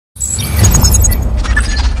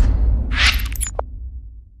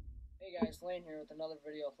Ryan here with another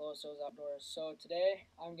video of Flow Outdoors. So today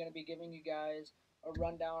I'm going to be giving you guys a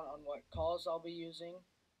rundown on what calls I'll be using,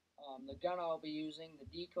 the gun I'll be using, the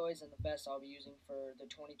decoys, and the vest I'll be using for the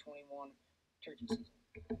 2021 turkey season.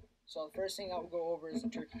 So the first thing I'll go over is the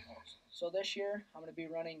turkey calls. So this year I'm going to be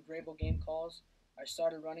running Grable game calls. I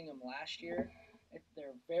started running them last year.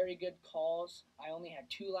 They're very good calls. I only had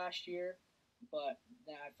 2 last year, but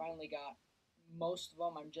then I finally got most of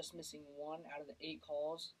them. I'm just missing 1 out of the 8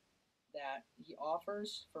 calls that he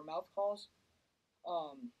offers for mouth calls.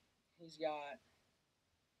 He's got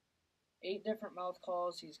 8 different mouth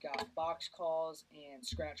calls. He's got box calls and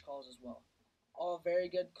scratch calls as well. All very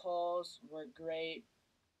good calls. Work great.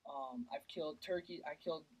 I've killed turkey. I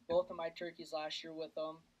killed both of my turkeys last year with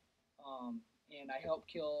them, and I helped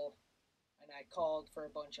kill. And I called for a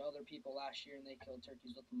bunch of other people last year, and they killed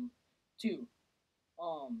turkeys with them too.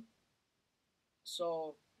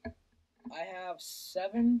 So I have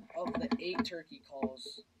 7 of the 8 turkey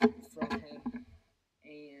calls from him,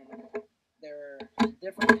 and they're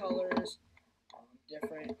different colors,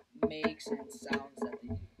 different makes and sounds that they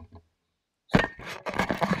do. So that I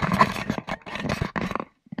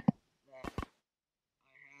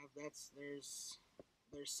have, there's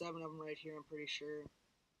 7 of them right here. I'm pretty sure.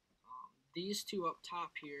 These 2 up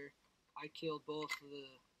top here, I killed both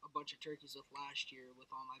a bunch of turkeys with last year with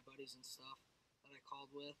all my buddies and stuff that I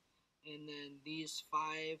called with. And then these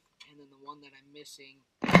 5, and then the one that I'm missing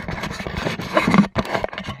in the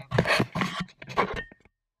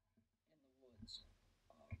woods.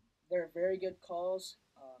 They're very good calls.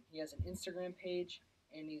 He has an Instagram page,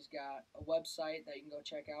 and he's got a website that you can go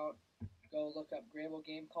check out. Go look up Grable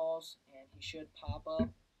Game Calls, and he should pop up.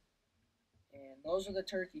 And those are the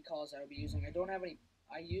turkey calls that I'll be using. I don't have any.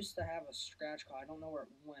 I used to have a scratch call. I don't know where it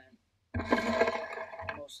went.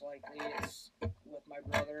 Most likely it's with my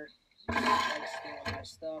brother. He likes stealing my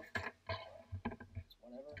stuff. It's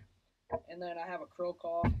whatever. And then I have a crow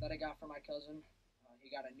call that I got from my cousin. He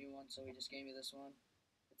got a new one, so he just gave me this one.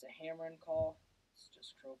 It's a hammering call. It's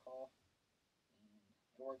just a crow call. And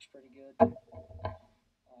it works pretty good.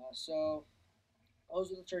 So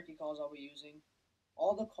those are the turkey calls I'll be using.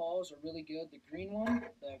 All the calls are really good. The green one,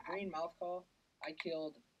 the green mouth call, I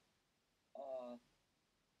killed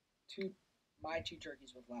my two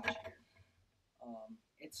turkeys with last year.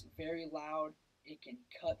 It's very loud. It can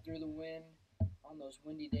cut through the wind on those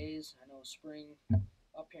windy days. I know spring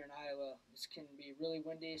up here in Iowa, this can be really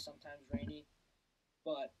windy, sometimes rainy.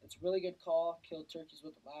 But it's a really good call. Killed turkeys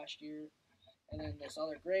with it last year. And then this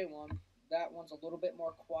other gray one, that one's a little bit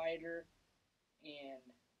more quieter,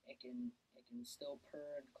 and it can still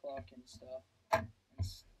purr and cluck and stuff,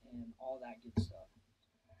 and all that good stuff.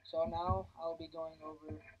 So now I'll be going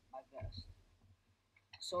over my vest.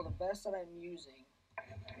 So the vest that I'm using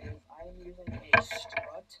is I am using a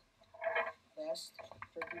strut vest,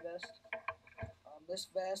 turkey vest. This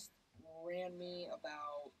vest ran me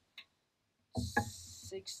about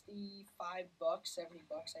 $65,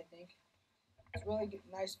 $70, I think. It's a really good,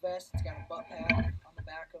 nice vest. It's got a butt pad on the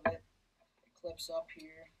back of it. It clips up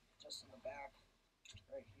here, just in the back,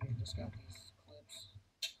 right here. Just got these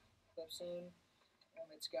clips in.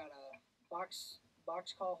 It's got a box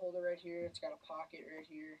call holder right here. It's got a pocket right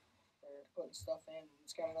here for putting stuff in.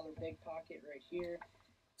 It's got another big pocket right here.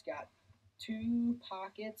 It's got 2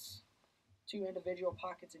 pockets, 2 individual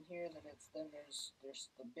pockets in here, and then there's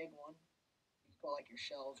the big one. You can put like your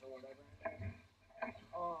shells or whatever in there.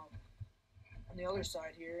 On the other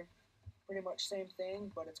side here, pretty much same thing,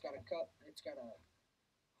 but it's got a cup. It's got a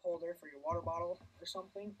holder for your water bottle or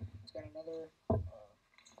something. It's got another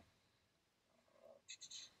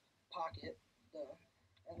pocket,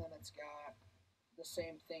 and then it's got the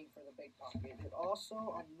same thing for the big pocket. It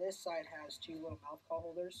also, on this side, has 2 little mouth call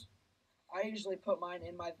holders. I usually put mine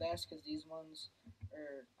in my vest because these ones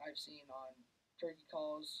I've seen on turkey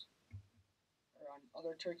calls or on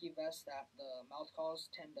other turkey vests that the mouth calls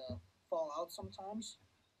tend to fall out sometimes.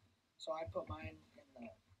 So I put mine in the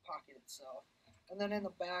pocket itself. And then in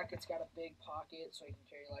the back, it's got a big pocket so you can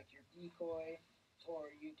carry like your decoy,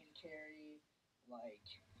 or you can carry like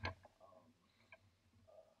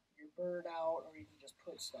your bird out, or you can just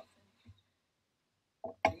put stuff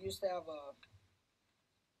in. I used to have a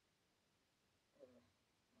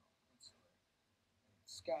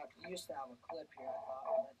used to have a clip here,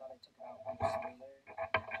 I thought I took it out, but it's still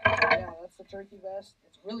there. Yeah, that's the turkey vest.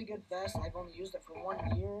 It's a really good vest. I've only used it for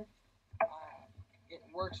 1 year. It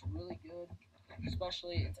works really good,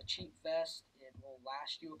 especially it's a cheap vest. It will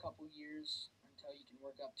last you a couple years until you can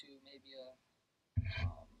work up to maybe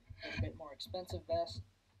a bit more expensive vest.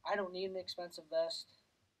 I don't need an expensive vest.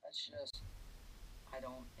 That's just,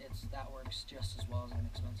 that works just as well as an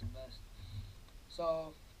expensive vest.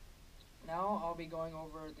 So now I'll be going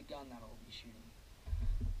over the gun that I'll be shooting.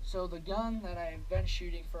 So the gun that I've been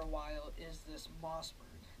shooting for a while is this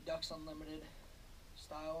Mossberg Ducks Unlimited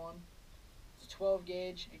style one. It's a 12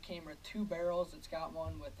 gauge. It came with 2 barrels. It's got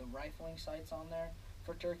one with the rifling sights on there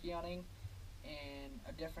for turkey hunting and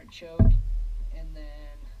a different choke. And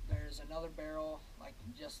then there's another barrel like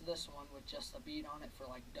just this one with just a bead on it for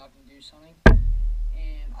like duck and goose hunting.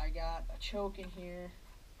 And I got a choke in here.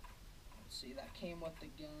 Let's see, that came with the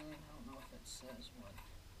gun. I don't know if it says what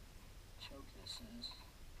choke this is.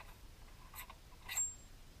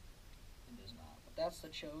 It does not, but that's the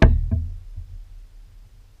choke. Which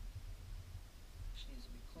needs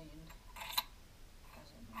to be cleaned.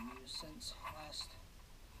 Hasn't been used since last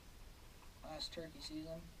turkey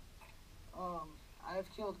season. I've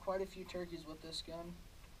killed quite a few turkeys with this gun.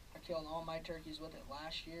 I killed all my turkeys with it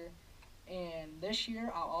last year. And this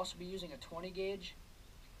year I'll also be using a 20 gauge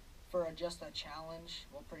for just a challenge.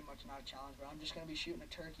 Well, pretty much not a challenge, but I'm just going to be shooting a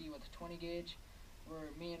turkey with a 20 gauge.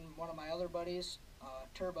 Where me and one of my other buddies,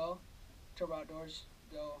 Turbo Outdoors,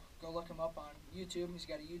 go look him up on YouTube. He's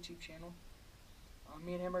got a YouTube channel.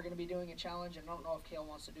 Me and him are going to be doing a challenge. I don't know if Kale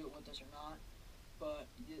wants to do it with us or not. But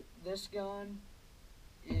this gun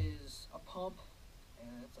is a pump.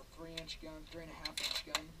 And it's a 3-inch gun, 3.5-inch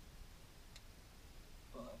gun.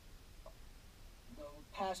 But the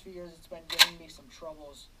past few years, it's been giving me some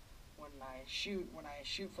troubles when I shoot. When I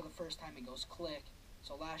shoot for the first time, it goes click.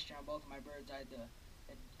 So last year on both of my birds, I had to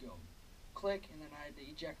go click, and then I had to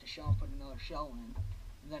eject a shell and put another shell in,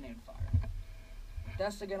 and then it would fire.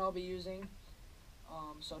 That's the gun I'll be using.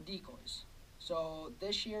 So decoys. So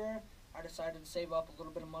this year, I decided to save up a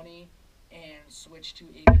little bit of money and switch to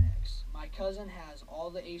Avian-X. My cousin has all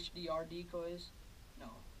the HDR decoys.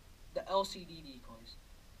 No, the LCD decoys.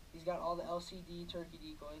 He's got all the LCD turkey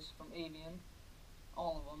decoys from Avian.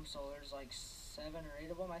 All of them, so there's like 7 or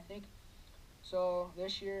 8 of them, I think. So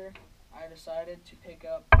this year, I decided to pick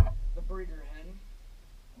up the breeder hen,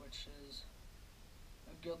 which is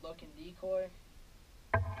a good-looking decoy.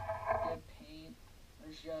 Good paint.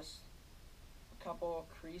 There's just a couple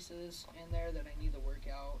creases in there that I need to work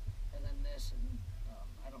out, and then this, and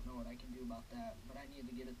I don't know what I can do about that, but I need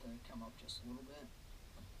to get it to come up just a little bit.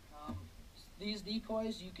 These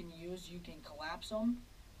decoys you can collapse them.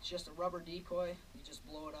 It's just a rubber decoy. You just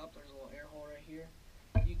blow it up. There's a little air hole right here.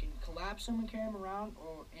 You can collapse them and carry them around,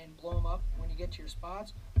 and blow them up when you get to your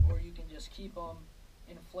spots, or you can just keep them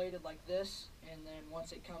inflated like this, and then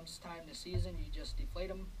once it comes time to season, you just deflate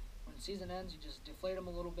them. When the season ends, you just deflate them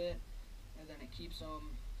a little bit, and then it keeps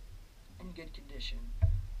them in good condition.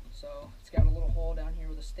 So it's got a little hole down here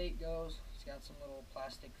where the stake goes. It's got some little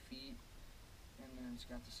plastic feet, and then it's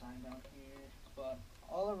got the sign down here. But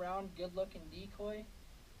all around, good looking decoy,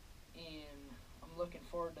 and I'm looking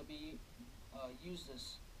forward to use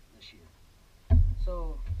this year.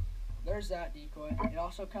 So there's that decoy. It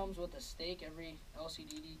also comes with a stake. Every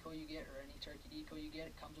LCD decoy you get, or any turkey decoy you get,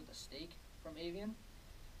 it comes with a stake from Avian.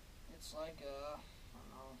 It's like I don't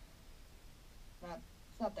know,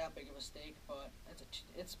 it's not that big of a stake, but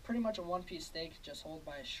it's pretty much a one-piece stake, just held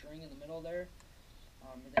by a string in the middle there.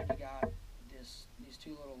 And then you got these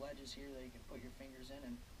 2 little ledges here that you can put your fingers in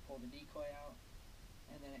and pull the decoy out,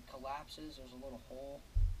 and then it collapses. There's a little hole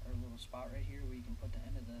or a little spot right here where you can put the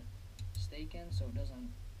end of the stake in, so it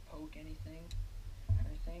doesn't poke anything.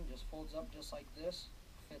 Everything just folds up just like this,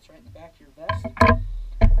 fits right in the back of your vest.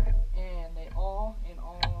 And they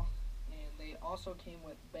also came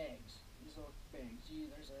with bags. These little bags.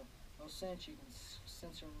 There's no cinch. You can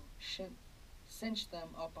cinch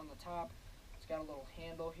them up on the top. It's got a little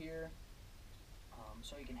handle here,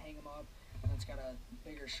 so you can hang them up. And it's got a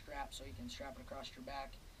bigger strap, so you can strap it across your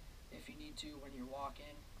back if you need to when you're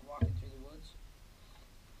walking through the woods.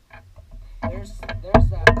 There's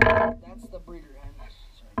that. That's the breeder hen.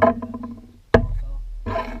 Sorry about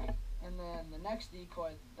that. And then the next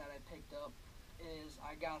decoy that I picked up is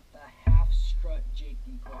I got the half strut Jake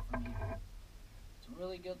decoy from Avian. It's a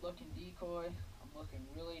really good looking decoy. I'm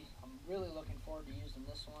really looking forward to using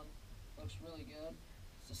this one. Looks really good.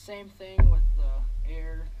 It's the same thing with the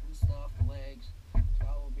air and stuff, the legs. It's got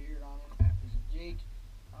a little beard on him. There's a Jake,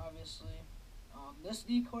 obviously. This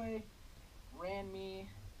decoy ran me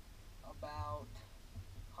about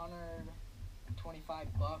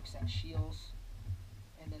 $125 at Shields,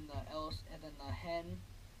 and then the hen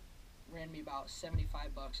ran me about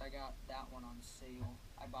 $75. I got that one on sale.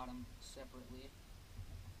 I bought them separately.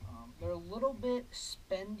 They're a little bit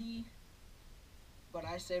spendy, but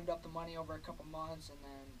I saved up the money over a couple months and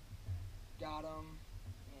then got them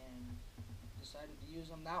and decided to use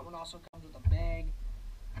them. That one also comes with a bag,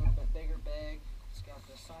 a little bit bigger bag. It's got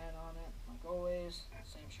the sign on it, like always.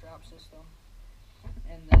 Same strap system,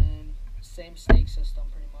 and then same stake system,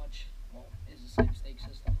 pretty much. Well, is the same stake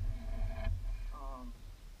system.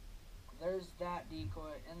 There's that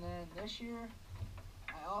decoy, and then this year,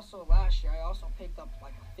 last year I also picked up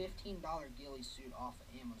like a $15 ghillie suit off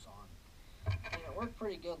of Amazon, and it worked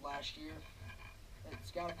pretty good last year.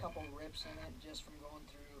 It's got a couple rips in it just from going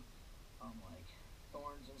through like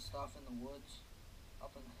thorns and stuff in the woods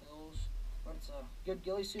up in the hills. But it's a good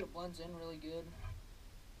ghillie suit. It blends in really good.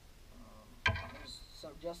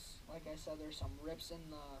 Just like I said, there's some rips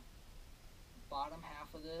in the bottom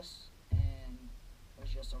half of this, and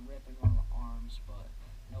there's just a rip in one of the arms, but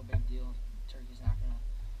no big deal. Turkey's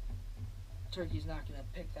not gonna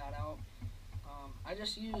pick that out. I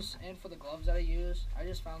just use, and for the gloves that I use, I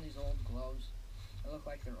just found these old gloves. They look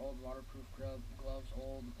like they're old waterproof gloves,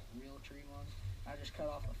 old Realtree ones. I just cut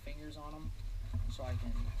off the fingers on them so I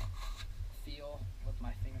can feel with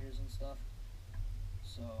my fingers and stuff.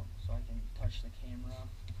 So I can touch the camera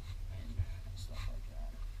and stuff like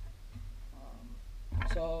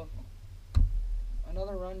that. So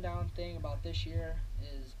another rundown thing about this year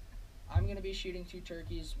is I'm going to be shooting 2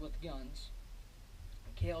 turkeys with guns.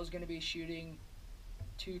 Kale's going to be shooting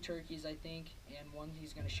 2 turkeys, I think, and one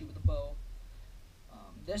he's going to shoot with a bow.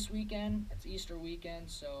 This weekend, it's Easter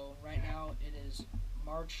weekend, so right now it is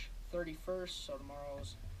March 31st, so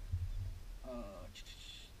tomorrow's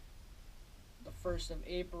the 1st of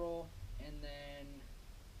April, and then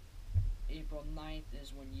April 9th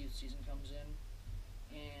is when youth season comes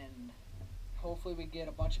in, and hopefully we get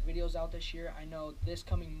a bunch of videos out this year. I know this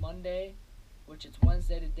coming Monday, which it's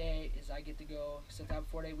Wednesday today, is I get to go, since I have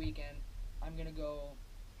a 4-day weekend, I'm going to go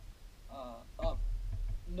up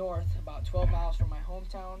north about 12 miles from my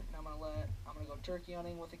hometown, and I'm gonna go turkey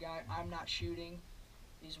hunting with a guy I'm not shooting.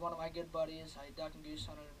 He's one of my good buddies. I duck and goose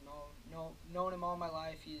hunted, known him all my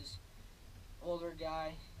life. He's older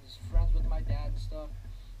guy. He's friends with my dad and stuff,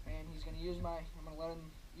 and I'm gonna let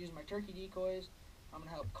him use my turkey decoys. I'm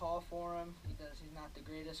gonna help call for him. He's not the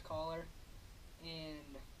greatest caller,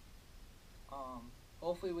 and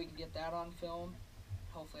hopefully we can get that on film.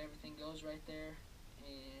 Hopefully everything goes right there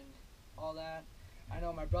and all that. I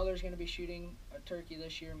know my brother's going to be shooting a turkey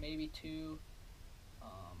this year, maybe 2.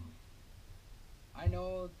 I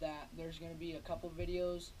know that there's going to be a couple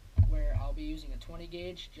videos where I'll be using a 20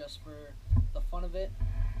 gauge just for the fun of it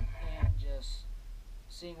and just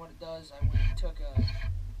seeing what it does. I went and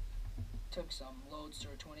took some loads to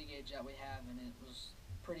a 20 gauge that we have, and it was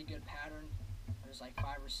a pretty good pattern. There's like 5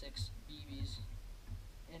 or 6 BBs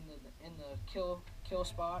in the kill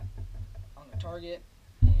spot on the target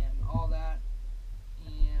and all that.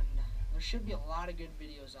 And there should be a lot of good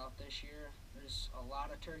videos out this year. There's a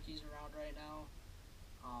lot of turkeys around right now.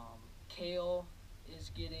 Kale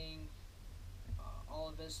is getting all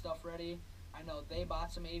of his stuff ready. I know they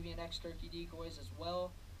bought some Avian X turkey decoys as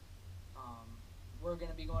well. We're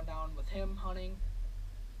going to be going down with him hunting,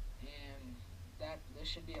 and this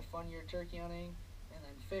should be a fun year turkey hunting. And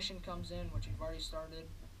then fishing comes in, which we've already started,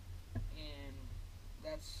 and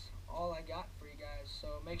that's all I got for you guys.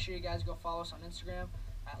 So make sure you guys go follow us on Instagram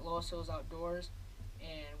at Lois Hills Outdoors,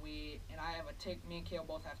 and me and Kale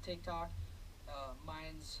both have TikTok.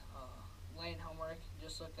 Mine's Lane Homework.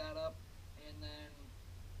 Just look that up, and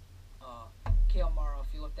then Kale Morrow.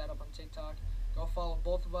 If you look that up on TikTok, go follow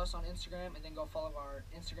both of us on Instagram, and then go follow our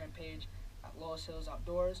Instagram page at Lois Hills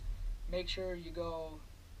Outdoors. Make sure you go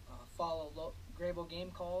follow Grable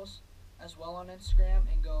Game Calls as well on Instagram,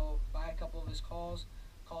 and go buy a couple of his calls.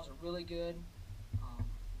 Calls are really good.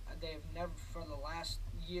 They've never, for the last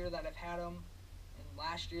year that I've had them, and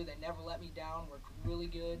last year they never let me down. Worked really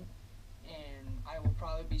good, and I will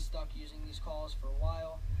probably be stuck using these calls for a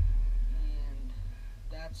while. And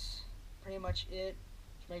that's pretty much it.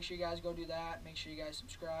 So make sure you guys go do that. Make sure you guys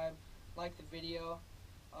subscribe, like the video,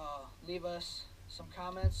 leave us some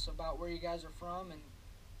comments about where you guys are from and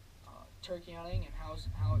turkey hunting and how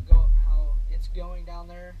it's going down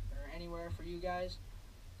there or anywhere for you guys.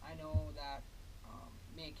 I know that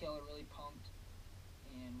me and Kale are really pumped,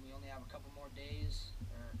 and we only have a couple more days,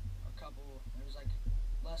 or there's like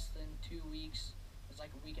less than 2 weeks. There's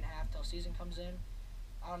like a week and a half till season comes in.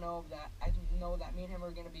 I know that me and him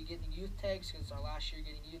are going to be getting youth tags, because it's our last year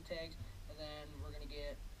getting youth tags, and then we're going to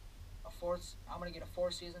get I'm going to get a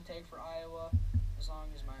 4th season tag for Iowa, as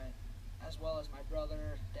well as my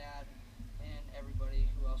brother, dad, and everybody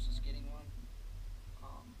who else is getting one.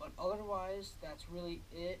 But otherwise, that's really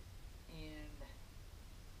it, and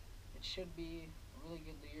it should be a really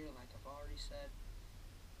good year, like I've already said.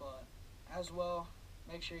 But as well,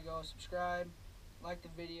 make sure you go subscribe, like the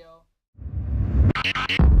video.